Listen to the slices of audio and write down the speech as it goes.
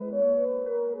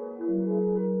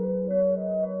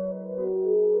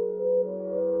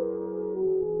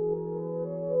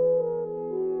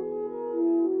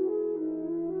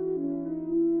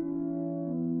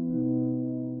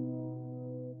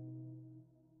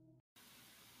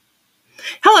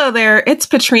Hello there, it's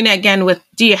Patrina again with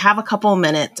Do You Have a Couple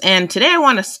Minutes? And today I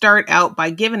want to start out by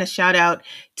giving a shout out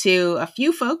to a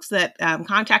few folks that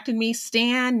contacted me: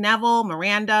 Stan, Neville,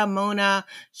 Miranda, Mona,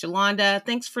 Shalonda.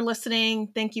 Thanks for listening.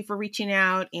 Thank you for reaching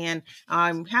out. And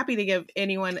I'm happy to give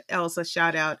anyone else a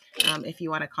shout out if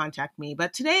you want to contact me.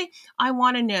 But today I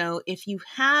want to know if you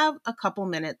have a couple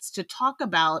minutes to talk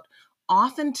about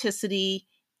authenticity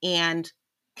and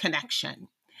connection.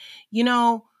 You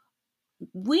know,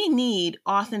 we need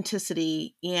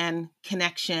authenticity and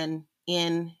connection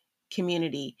in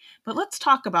community. But let's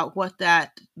talk about what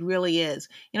that really is.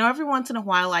 Every once in a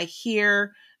while I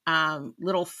hear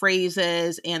little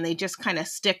phrases and they just kind of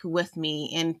stick with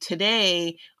me. And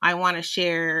today I want to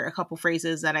share a couple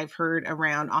phrases that I've heard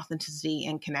around authenticity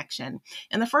and connection.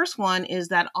 And the first one is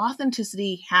that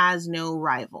authenticity has no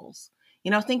rivals.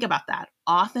 Think about that.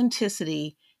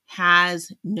 Authenticity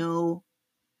has no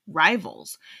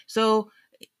rivals. So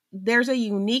there's a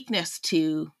uniqueness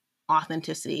to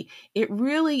authenticity. It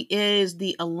really is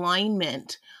the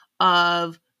alignment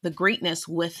of the greatness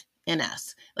within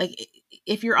us. Like,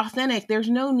 if you're authentic, there's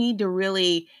no need to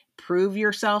really prove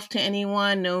yourself to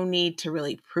anyone, no need to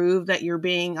really prove that you're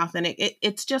being authentic.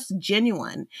 It's just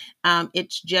genuine.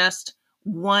 It's just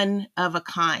one of a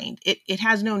kind. It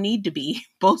has no need to be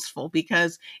boastful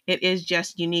because it is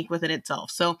just unique within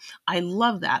itself. So I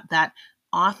love that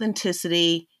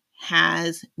authenticity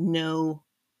has no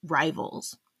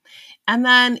rivals. And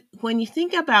then when you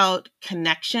think about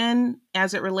connection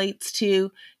as it relates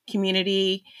to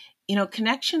community,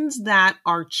 connections that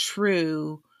are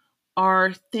true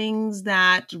are things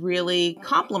that really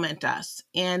complement us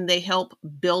and they help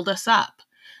build us up.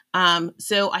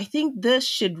 So I think this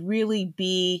should really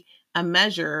be a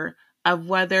measure of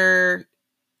whether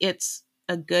it's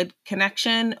a good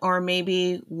connection or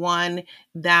maybe one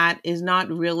that is not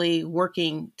really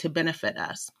working to benefit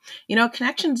us.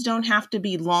 Connections don't have to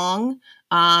be long.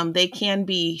 They can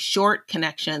be short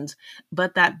connections,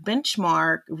 but that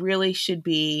benchmark really should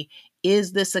be,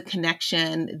 is this a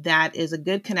connection that is a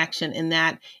good connection in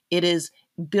that it is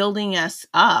building us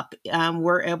up?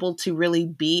 We're able to really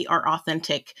be our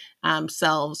authentic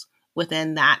selves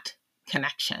within that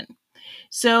connection.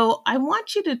 So I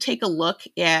want you to take a look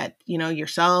at,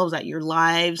 yourselves, at your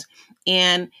lives,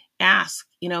 and ask,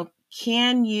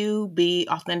 can you be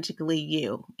authentically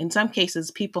you? In some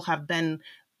cases, people have been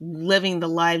living the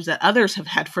lives that others have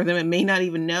had for them and may not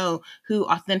even know who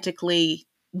authentically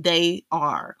they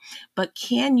are. But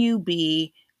can you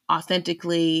be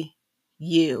authentically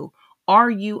you? Are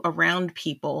you around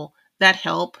people that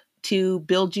help to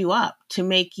build you up, to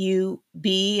make you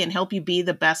be and help you be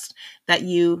the best that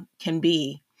you can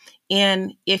be?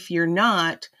 And if you're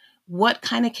not, what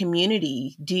kind of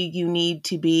community do you need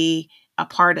to be a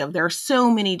part of? There are so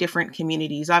many different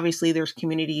communities. Obviously, there's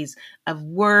communities of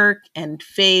work and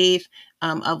faith,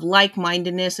 of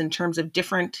like-mindedness in terms of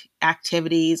different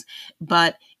activities,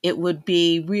 but it would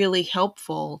be really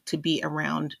helpful to be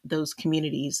around those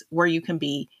communities where you can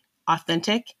be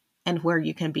authentic and where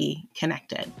you can be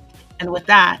connected. And with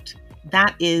that,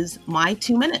 that is my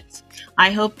 2 minutes.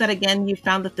 I hope that, again, you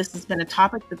found that this has been a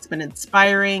topic that's been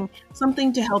inspiring,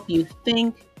 something to help you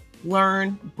think,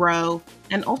 learn, grow,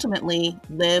 and ultimately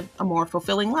live a more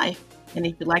fulfilling life. And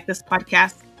if you like this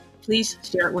podcast, please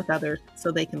share it with others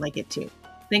so they can like it too.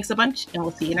 Thanks a bunch, and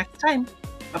we'll see you next time.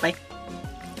 Bye-bye.